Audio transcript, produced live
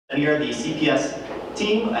We are the CPS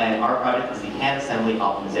team, and our project is the hand assembly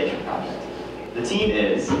optimization project. The team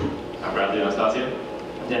is Bradley Anastasio,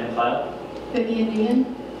 Dan McLeod, Vivian Nguyen,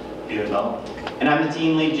 Peter Bell, and I'm the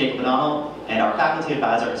team lead, Jake O'Donnell, and our faculty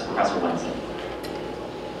advisor is Professor Wenzhen.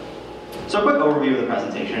 So a quick overview of the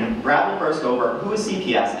presentation. Brad will first go over who is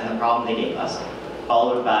CPS and the problem they gave us,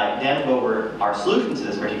 followed by Dan will go over our solution to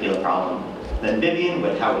this particular problem, then Vivian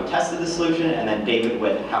with how we tested the solution, and then David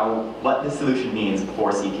with what the solution means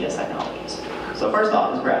for CPS Technologies. So first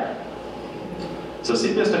off is Brad. So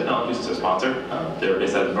CPS Technologies is our sponsor. They're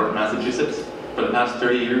based out of Norton, Massachusetts. For the past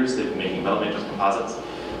 30 years, they've been making metal matrix composites,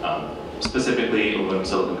 specifically aluminum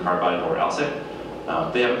silicon carbide or AlSiC.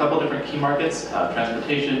 They have a couple different key markets,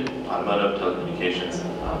 transportation, automotive, telecommunications.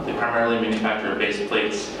 They primarily manufacture base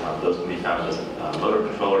plates. Those can be found as motor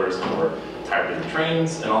controllers or hybrid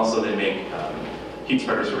trains, and also they make heat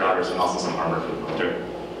spreaders for routers and also some armor for the military.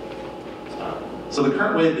 So the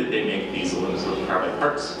current way that they make these aluminum silicon carbide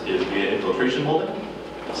parts is via infiltration molding.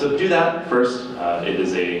 So to do that, first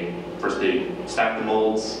they stack the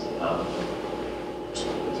molds.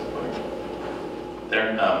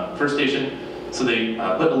 First station. So they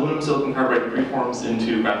put aluminum silicon carbide preforms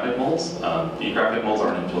into graphite molds. The graphite molds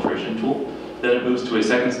are an infiltration tool. Then it moves to a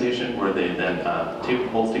second station where they then tape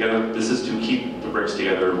the molds together. This is to keep the bricks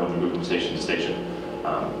together when they move from station to station.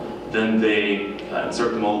 Then they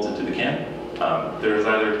insert the molds into the can. There's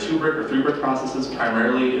either 2-brick or 3-brick processes.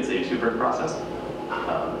 Primarily, it's a 2-brick process.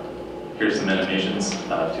 Here's some animations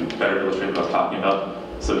to better illustrate what I was talking about.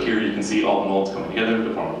 So here you can see all the molds coming together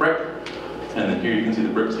to form a brick. And then here you can see the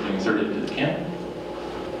bricks being inserted into the can.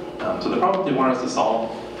 So the problem they want us to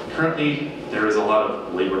solve, currently there is a lot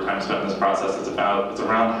of labor time spent in this process. It's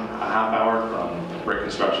around a half hour from brick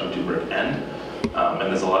construction to brick end. And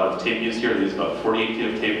there's a lot of tape used here. They use about 48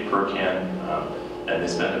 feet of tape per can, and they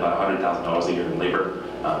spend about $100,000 a year in labor.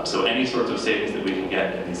 So any sorts of savings that we can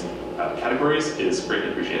get in these categories is greatly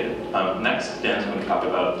appreciated. Next, Dan's going to talk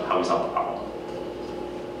about how we solve the problem.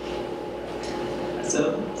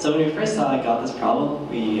 So when we first got this problem,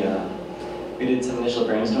 we did some initial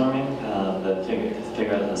brainstorming to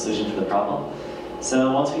figure out the solution for the problem.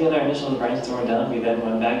 So once we had our initial brainstorming done, we then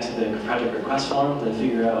went back to the project request form to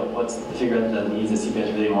figure out the needs that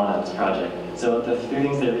CPS really want out of this project. So the 3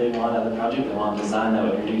 things they really want out of the project: they want a design that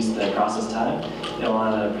would reduce the process time. They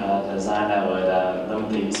want a design that would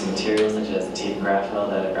limit the use of materials such as the tape and graphite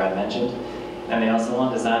that Brad mentioned. And they also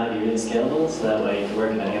want a design to be really scalable, so that way it can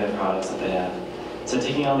work with any other products that they have. So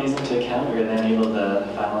taking all these into account, we were then able to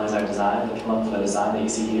finalize our design and come up with a design that you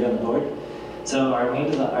see here on the board. So our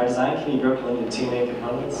design can be broken into 2 main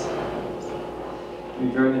components.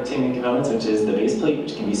 We've broken into 2 main components, which is the base plate,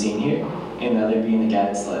 which can be seen here, and the other being the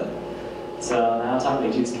guided sled. So now I'll talk about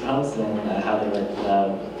each of these components and how they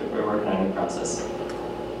work in our new process.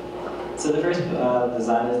 So the first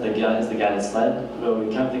design is the guided sled. Well,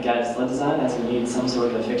 we come up with the guided sled design as we need some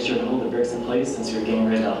sort of fixture to hold the bricks in place, since we're getting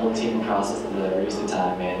rid of the whole taping process to reduce the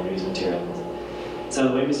time and reduce materials. So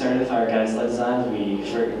the way we started with our guided sled design, we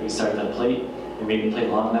started with a plate. We made the plate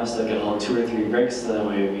long enough so it could hold 2 or 3 bricks, so that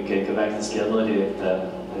way we could go back to the scalability to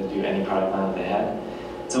do any product line that they had.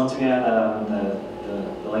 So once we had the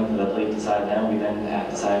length of the plate decided down, we then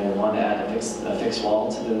decided we wanted to add a fixed wall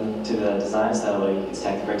to the design, so that way you can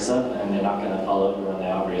stack the bricks up and they're not going to fall over when they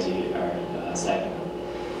operate as you are stacking them.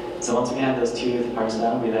 So once we had those 2 parts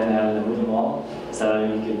down, we then added a moving wall, so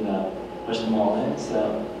that you could push them all in.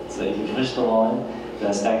 So you can push the wall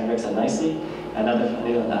in, stack the bricks up nicely.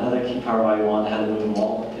 Another key part why we want to have a moving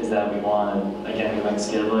wall is that we want to, again, go back to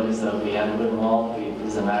scalability. So if we have a moving wall, it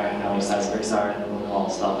doesn't matter how many size bricks are, the moving wall will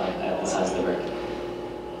stop at the size of the brick.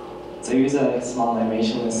 So here's a small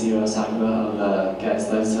animation to see what I was talking about of the guided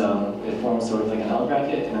sled. So it forms sort of like an L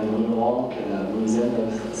bracket, and then the moving wall moves in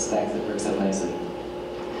and stacks the bricks up nicely.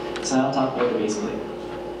 So now I'll talk about the base plate.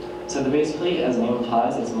 So the base plate, as the name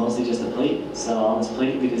implies, it's mostly just a plate. So on this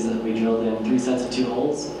plate, we drilled in 3 sets of 2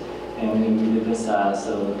 holes. And we did this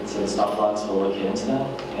so the stop blocks will locate into them.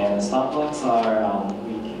 And the stop blocks are a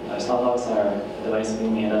device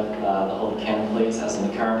being made up to hold the can in place. As in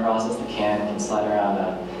the current process, the can can slide around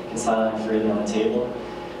freely on the table.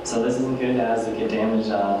 So this isn't good as it could damage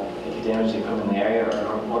the equipment in the area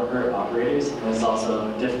or hurt operators. And it's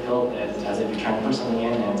also difficult as if you're trying to push something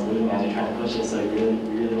in and it's moving as you're trying to push it. So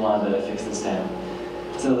we really wanted to fix this down.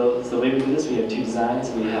 So the way we do this, we have 2 designs.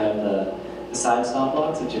 We have the side stop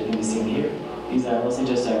blocks, which can be seen here. These are mostly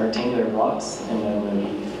just rectangular blocks, and then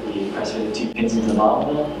when we press for the 2 pins into the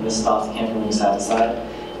bottom of them, this stops the can from moving side to side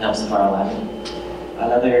and helps with our alignment.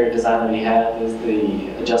 Another design that we have is the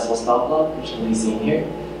adjustable stop block, which can be seen here.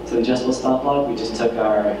 So the adjustable stop block, we just took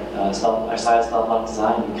our side stop block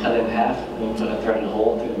design, we cut it in half, and we put a threaded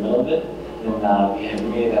hole through the middle of it.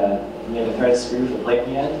 And we made a thread screw for the plate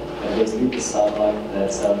in the end, that basically the stop block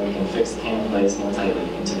that so we can fix the can in place more tightly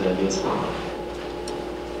into the base plate.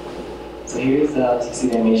 So here's you can see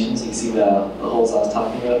the animation, so you can see the holes I was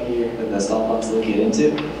talking about here that the stop blocks located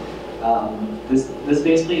into. This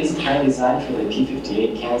base plate is currently designed for the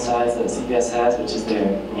P58 can size that CPS has, which is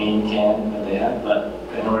their main can that they have. But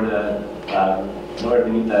in order to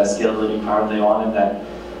meet the scalability requirement they wanted, that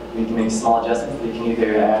we can make small adjustments. They can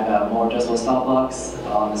either add more adjustable stop blocks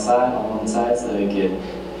on one side, so they could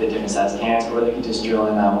fit different size cans, or they could just drill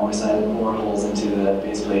in more holes into the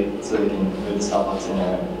base plate so they can move the stop blocks in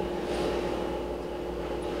there.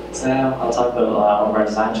 So now I'll talk about one of our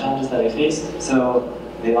design challenges that we faced. So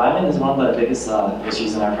the alignment is one of the biggest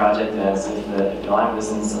issues in our project, as if the alignment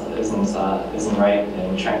isn't right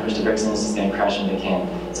and trying to push the bricks in, it's just going to crash into the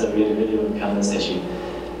can. So we had to really overcome this issue.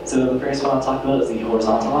 So the first one I'll talk about is the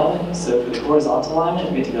horizontal alignment. So for the horizontal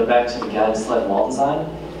alignment, we had to go back to the guided sled wall design.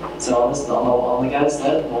 So on the guided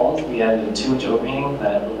sled walls, we added a 2-inch overhang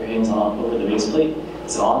that overhangs over the base plate.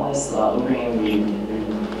 So on this overhang, we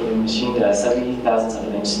machined a 70,000th of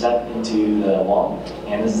an inch step into the wall,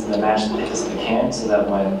 and this is the match thickness of the can, so that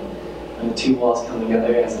when the two walls come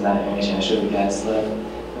together, as in that animation I showed you guys,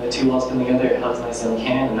 when the two walls come together, it hugs nicely on the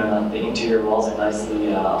can, and then the interior walls are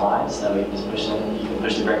nicely aligned, so that we can just push in, you can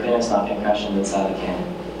push the brick in, it's not going to crash into the side of the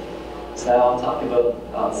can. So now I'll talk about,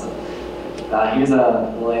 here's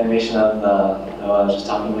a little animation of what I was just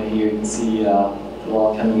talking about here. You can see the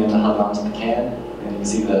wall coming in to hug onto the can, and you can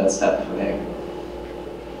see the step from there.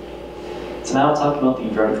 So now I'll talk about the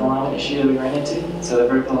vertical alignment issue that we ran into. So the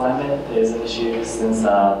vertical alignment is an issue since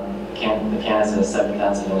the can has a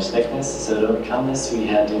 70,000th of an inch thickness. So to overcome this, we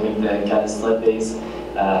had to make the guided sled base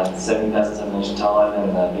 70,000th of an inch taller than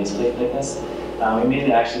the base plate thickness. We made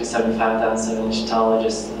it actually 75,000th of an inch taller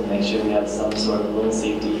just to make sure we had some sort of little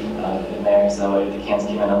safety in there. So if the cans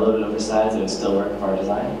came in a little bit oversized, it would still work for our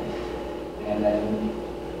design. And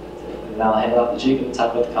then now I'll hand it off to Jacob to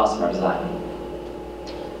talk about the cost of our design.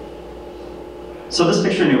 So this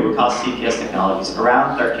picture new would cost CPS Technologies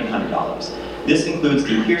around $1,300. This includes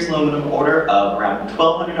the Pierce aluminum order of around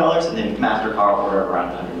 $1,200 and the MasterCar order of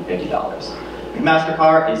around $150.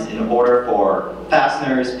 MasterCar is in order for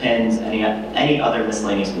fasteners, pins, any other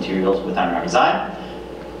miscellaneous materials within our design.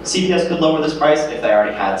 CPS could lower this price if they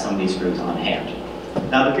already had some of these screws on hand.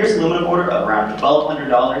 Now the Pierce aluminum order of around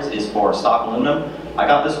 $1,200 is for stock aluminum. I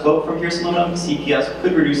got this quote from Pierce Aluminum. CPS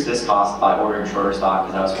could reduce this cost by ordering shorter stock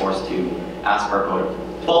because I was forced to ask for a quote of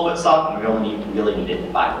 12-foot stock and we really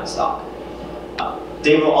needed 5-foot stock.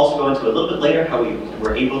 Dave will also go into a little bit later how we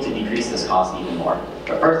were able to decrease this cost even more.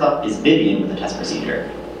 But first up is Vivian with the test procedure.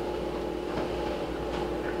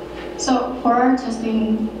 So for our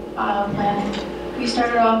testing plan, we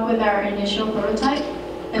started off with our initial prototype,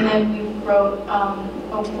 and then we wrote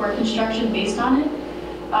a work instruction based on it.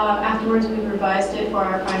 Afterwards, we revised it for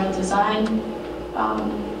our final design.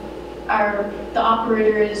 The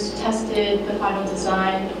operators tested the final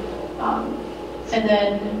design, and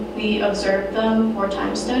then we observed them for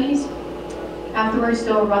time studies. Afterwards,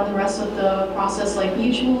 they'll run the rest of the process like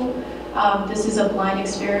usual. This is a blind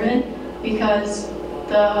experiment because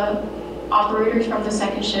the operators from the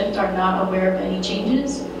second shift are not aware of any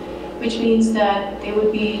changes, which means that they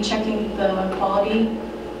would be checking the quality,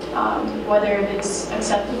 whether it's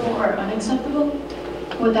acceptable or unacceptable,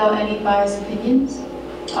 without any biased opinions.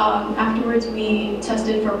 Afterwards, we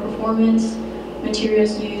tested for performance,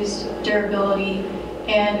 materials used, durability,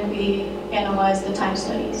 and we analyzed the time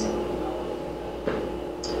studies.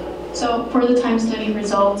 So for the time study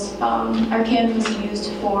results, our can was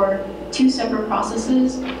used for 2 separate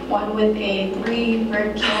processes, one with a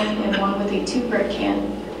 3-brick can and one with a 2-brick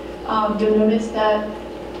can. You'll notice that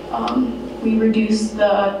we reduced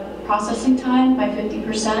the processing time by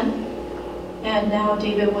 50%. And now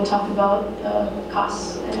David will talk about the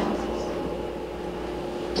cost analysis.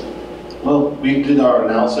 Well, we did our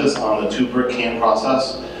analysis on the 2-brick can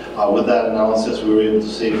process. With that analysis, we were able to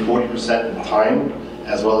save 40% in time,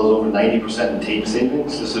 as well as over 90% in tape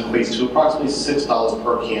savings. This equates to approximately $6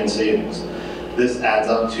 per can savings. This adds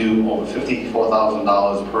up to over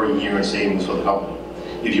 $54,000 per year in savings for the company.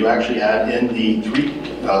 If you actually add in the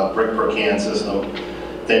 3-brick per can system,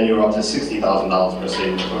 then you're up to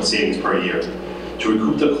 $60,000 per savings per year. To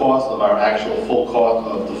recoup the cost of our actual full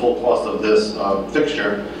cost of this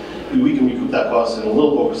fixture, we can recoup that cost in a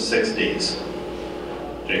little over 6 days.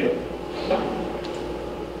 Jacob?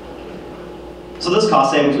 So this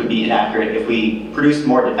cost savings would be inaccurate if we produced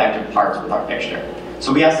more defective parts with our fixture.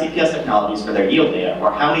 So we asked CPS Technologies for their yield data,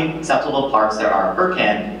 or how many acceptable parts there are per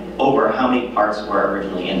can over how many parts were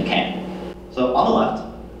originally in the can. So on the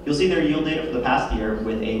left, you'll see their yield data for the past year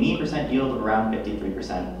with a mean percent yield of around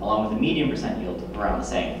 53%, along with a median percent yield of around the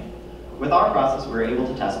same. With our process, we were able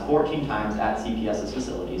to test 14 times at CPS's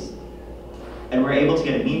facilities, and we're able to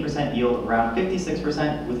get a mean percent yield of around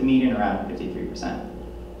 56% with a median around 53%.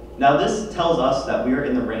 Now this tells us that we are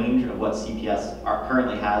in the range of what CPS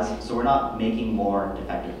currently has, so we're not making more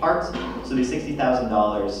defective parts, so the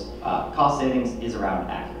 $60,000 cost savings is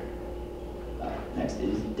around accurate. Next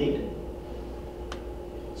is David.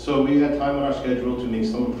 So we had time on our schedule to make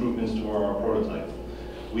some improvements to our prototype.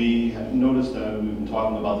 We have noticed that we've been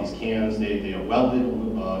talking about these cans. They are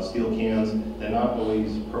welded steel cans. They're not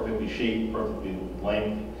always perfectly shaped, perfectly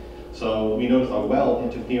length. So we noticed a weld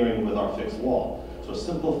interfering with our fixed wall. So a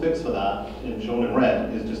simple fix for that, and shown in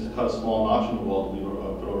red, is just to cut a small notch in the wall. We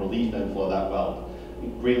put a relief in for that weld,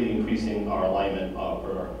 greatly increasing our alignment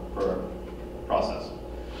per process.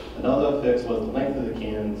 Another fix was the length of the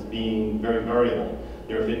cans being very variable.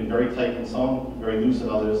 They're fitting very tight in some, very loose in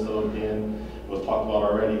others. So again, was talked about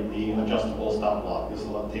already, the adjustable stop block. This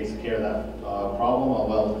takes care of that problem, as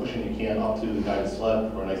well as pushing the can up to the guided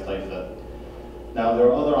sled for a nice tight fit. Now there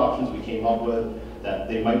are other options we came up with that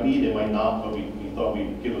they might be, they might not, but we thought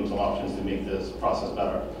we'd give them some options to make this process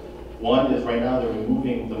better. One is right now they're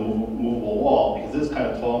removing the movable wall because this is kind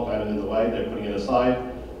of tall, kind of in the way. They're putting it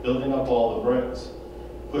aside, building up all the bricks,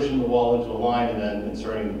 pushing the wall into a line, and then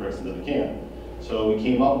inserting the bricks into the can. So we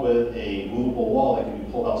came up with a movable wall that can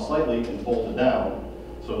be pulled out slightly and folded down,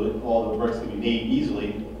 so that all the bricks can be made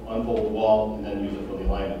easily, unfold the wall, and then use it for the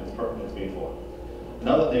alignment. It's perfect, it's made for.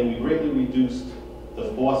 Another thing, we greatly reduced the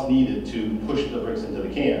force needed to push the bricks into the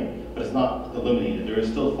can, but it's not eliminated. There is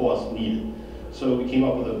still force needed. So we came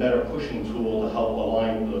up with a better pushing tool to help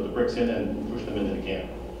align the bricks in and push them into the can.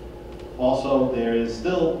 Also, there is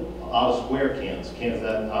still out of square cans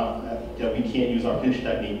that we can't use our pinch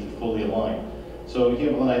technique to fully align. So we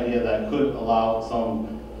came up with an idea that could allow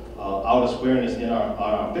some out of squareness in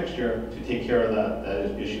our fixture to take care of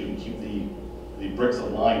that issue and keep the bricks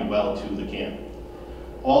aligned well to the can.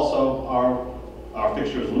 Also, our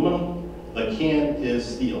fixture is aluminum. The can is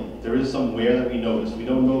steel. There is some wear that we noticed. We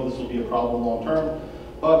don't know if this will be a problem long term,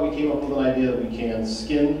 but we came up with an idea that we can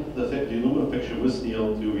skin the aluminum fixture with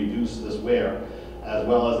steel to reduce this wear, as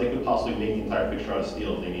well as they could possibly make the entire fixture out of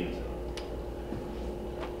steel if they needed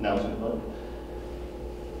to. Now to the vote.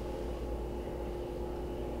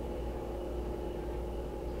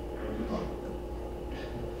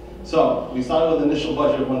 So we started with an initial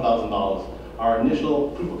budget of $1,000. Our initial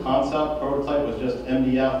proof of concept prototype was just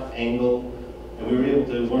MDF, angle, and we were able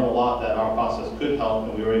to learn a lot that our process could help,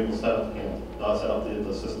 and we were able to set up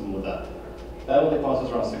the system with that. That only cost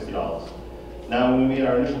us around $60. Now when we made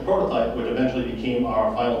our initial prototype, which eventually became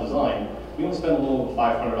our final design, we only spent a little over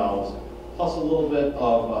 $500, plus a little bit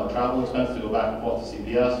of travel expense to go back and forth to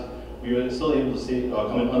CPS. We were still able to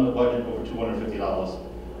come in under budget over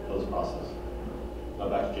 $250 for this process. Now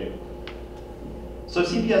back to Jake. So the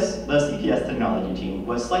CPS Technology team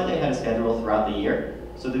was slightly ahead of schedule throughout the year.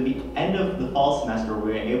 So at the end of the fall semester,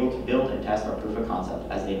 we were able to build and test our proof of concept,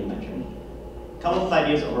 as David mentioned, come up with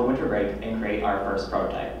ideas over winter break, and create our first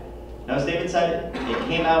prototype. Now, as David said, it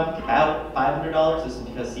came out about $500. This is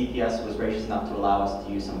because CPS was gracious enough to allow us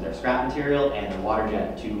to use some of their scrap material and their water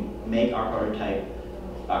jet to make our prototype,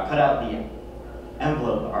 cut out the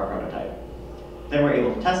envelope of our prototype. Then we're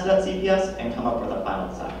able to test it at CPS and come up with a final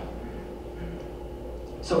design.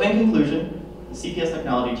 So in conclusion, the CPS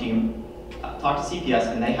Technology team talked to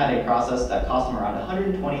CPS, and they had a process that cost them around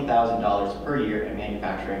 $120,000 per year in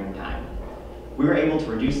manufacturing time. We were able to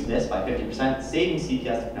reduce this by 50%, saving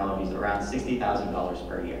CPS Technologies around $60,000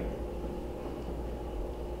 per year.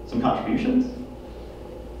 Some contributions?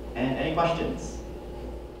 And any questions?